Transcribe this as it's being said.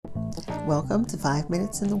Welcome to 5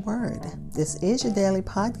 Minutes in the Word. This is your daily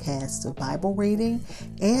podcast of Bible reading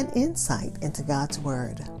and insight into God's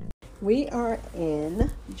Word. We are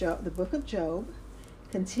in the book of Job,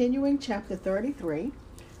 continuing chapter 33,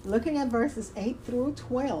 looking at verses 8 through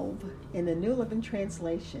 12 in the New Living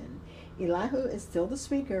Translation. Elihu is still the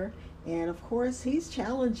speaker, and of course he's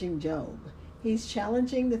challenging Job. He's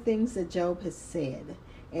challenging the things that Job has said.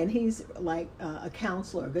 And he's like a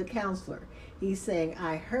counselor, a good counselor. He's saying,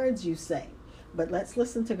 I heard you say, but let's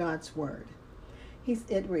listen to God's word.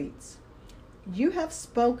 It reads, You have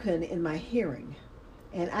spoken in my hearing,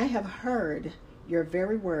 and I have heard your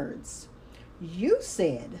very words. You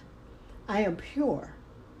said, I am pure.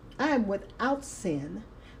 I am without sin.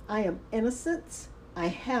 I am innocent. I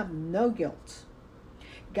have no guilt.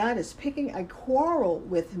 God is picking a quarrel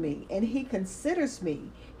with me, and he considers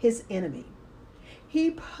me his enemy.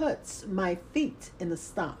 He puts my feet in the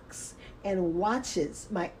stocks and watches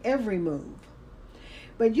my every move.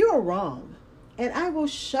 But you are wrong, and I will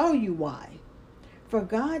show you why. For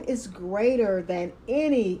God is greater than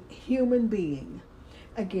any human being.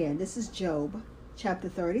 Again, this is Job chapter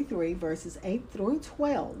 33, verses 8 through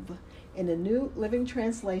 12 in the New Living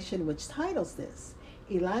Translation, which titles this,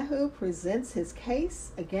 Elihu presents his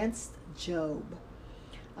case against Job.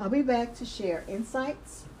 I'll be back to share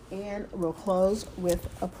insights, and we'll close with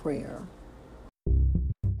a prayer.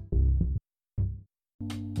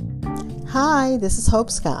 Hi, this is Hope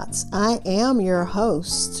Scotts. I am your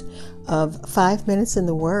host of 5 Minutes in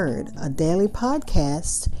the Word, a daily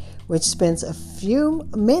podcast which spends a few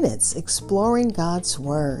minutes exploring God's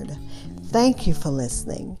Word. Thank you for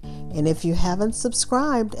listening. And if you haven't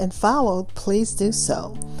subscribed and followed, please do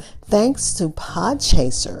so. Thanks to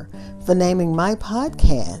Podchaser for naming my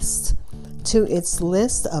podcast to its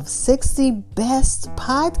list of 60 best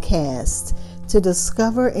podcasts to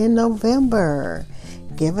discover in November.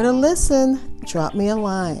 Give it a listen. Drop me a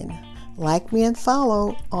line. Like me and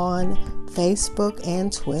follow on Facebook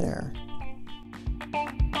and Twitter.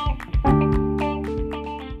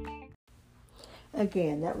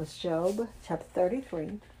 Again, that was Job chapter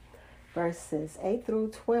 33, verses 8 through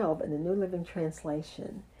 12 in the New Living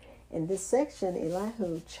Translation. In this section,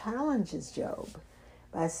 Elihu challenges Job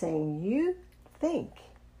by saying, you think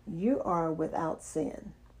you are without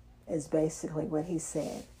sin, is basically what he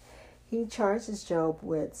said. He charges Job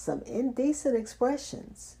with some indecent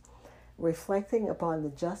expressions, reflecting upon the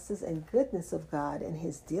justice and goodness of God in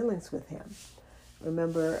his dealings with him.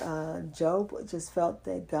 Remember, Job just felt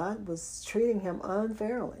that God was treating him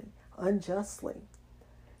unfairly, unjustly.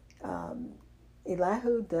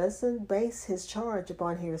 Elihu doesn't base his charge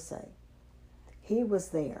upon hearsay. He was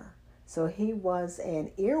there. So he was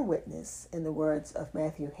an ear witness, in the words of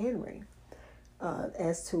Matthew Henry,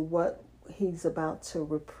 as to what he's about to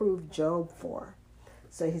reprove Job for.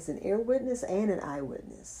 So he's an ear witness and an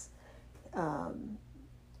eyewitness.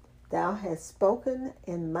 Thou hast spoken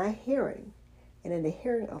in my hearing, and in the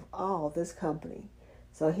hearing of all this company.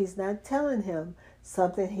 So he's not telling him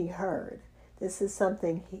something he heard. This is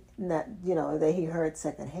something that he heard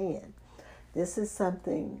secondhand. This is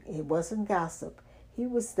something, it wasn't gossip. He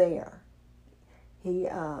was there. He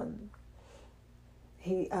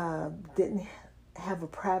didn't have a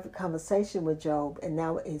private conversation with Job, and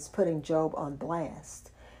now he's putting Job on blast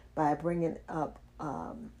by bringing up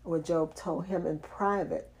what Job told him in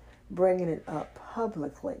private, bringing it up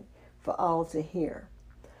publicly for all to hear.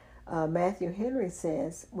 Matthew Henry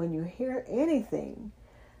says, when you hear anything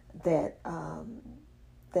that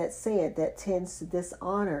tends to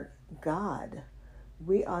dishonor God,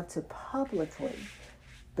 we ought to publicly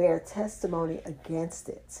bear testimony against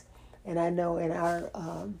it. And I know in our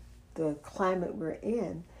the climate we're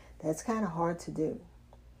in, that's kind of hard to do.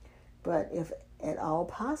 But if at all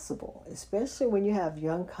possible, especially when you have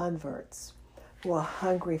young converts who are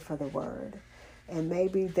hungry for the word, and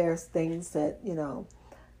maybe there's things that,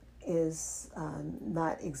 is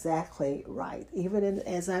not exactly right, even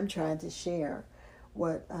as I'm trying to share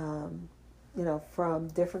what, from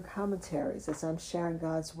different commentaries, as I'm sharing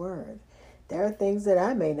God's word, there are things that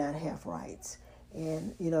I may not have right,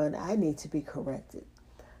 and I need to be corrected.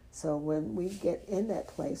 So when we get in that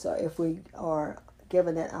place, or if we are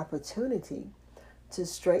given that opportunity to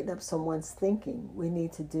straighten up someone's thinking, we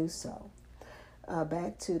need to do so.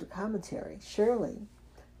 Back to the commentary.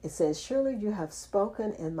 It says, surely you have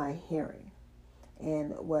spoken in my hearing.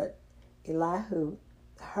 And what Elihu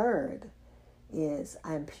heard is,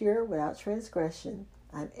 I'm pure without transgression,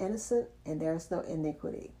 I'm innocent, and there is no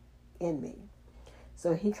iniquity in me.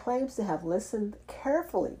 So he claims to have listened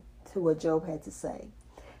carefully to what Job had to say,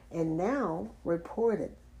 and now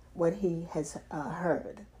reported what he has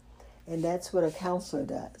heard. And that's what a counselor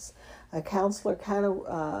does. A counselor kind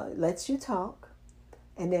of lets you talk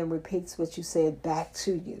and then repeats what you said back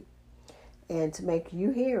to you, and to make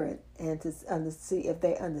you hear it and to see if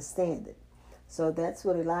they understand it. So that's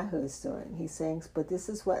what Elihu is doing. He's saying, but this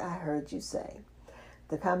is what I heard you say.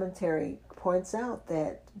 The commentary points out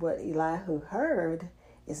that what Elihu heard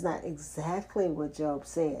is not exactly what Job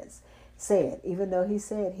said, even though he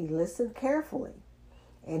said he listened carefully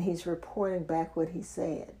and he's reporting back what he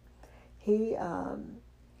said. He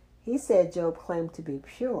said Job claimed to be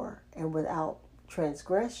pure and without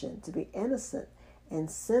transgression, to be innocent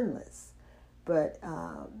and sinless. But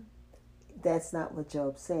that's not what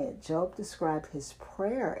Job said. Job described his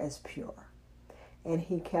prayer as pure, and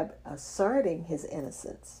he kept asserting his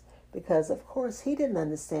innocence because, of course, he didn't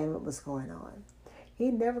understand what was going on. He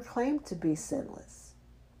never claimed to be sinless.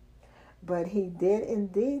 But he did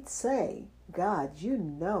indeed say, God, you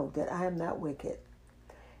know that I am not wicked.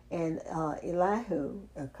 And Elihu,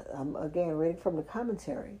 I'm again reading from the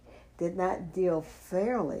commentary, did not deal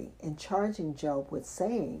fairly in charging Job with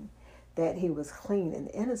saying that he was clean and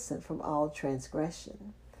innocent from all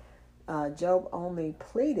transgression. Job only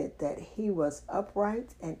pleaded that he was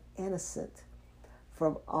upright and innocent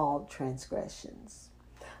from all transgressions.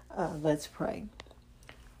 Let's pray.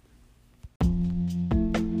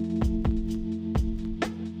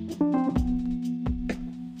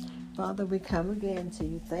 Father, we come again to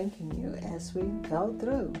you, thanking you as we go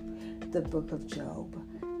through the book of Job.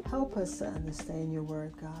 Help us to understand your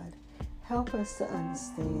word, God. Help us to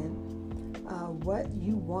understand what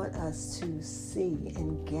you want us to see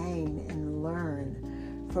and gain and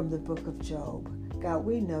learn from the book of Job. God,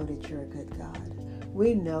 we know that you're a good God.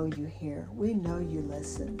 We know you hear. We know you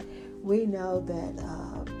listen. We know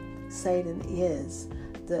that Satan is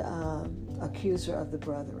the accuser of the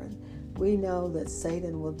brethren. We know that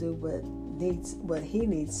Satan will do what he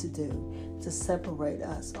needs to do to separate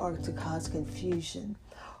us, or to cause confusion,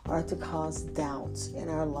 or to cause doubts in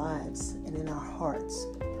our lives and in our hearts.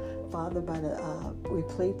 Father, we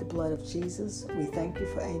plead the blood of Jesus. We thank you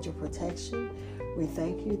for angel protection. We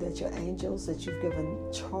thank you that your angels that you've given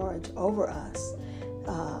charge over us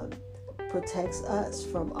protects us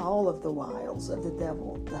from all of the wiles of the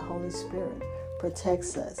devil. The Holy Spirit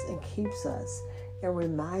protects us and keeps us and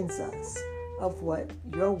reminds us of what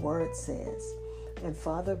your word says. And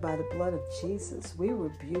Father, by the blood of Jesus, we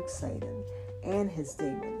rebuke Satan and his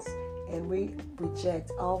demons, and we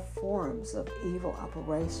reject all forms of evil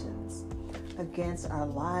operations against our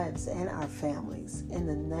lives and our families in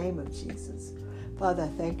the name of Jesus. Father, I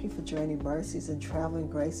thank you for journeying mercies and traveling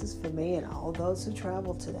graces for me and all those who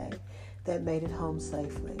traveled today that made it home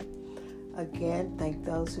safely. Again, thank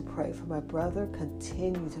those who pray for my brother.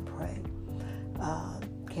 Continue to pray.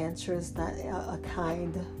 Cancer is not a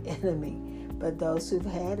kind enemy, but those who've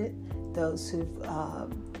had it, those who've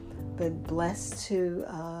been blessed to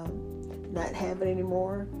not have it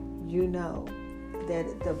anymore, you know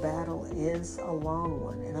that the battle is a long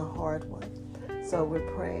one and a hard one. So we're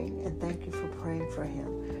praying, and thank you for praying for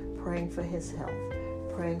him, praying for his health,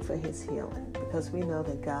 praying for his healing, because we know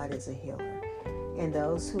that God is a healer. And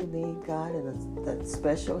those who need God in a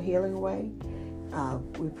special healing way,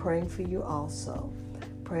 we're praying for you also.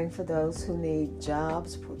 Praying for those who need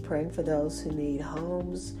jobs, praying for those who need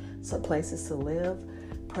homes, some places to live,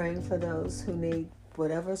 praying for those who need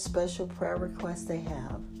whatever special prayer requests they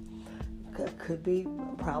have. Could be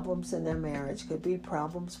problems in their marriage, could be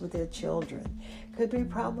problems with their children, could be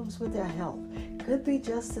problems with their health, could be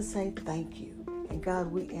just to say thank you. And God,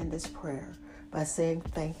 we end this prayer by saying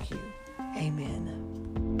thank you. Amen.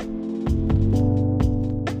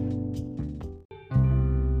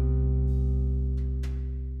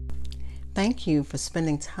 Thank you for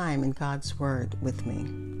spending time in God's Word with me.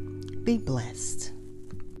 Be blessed.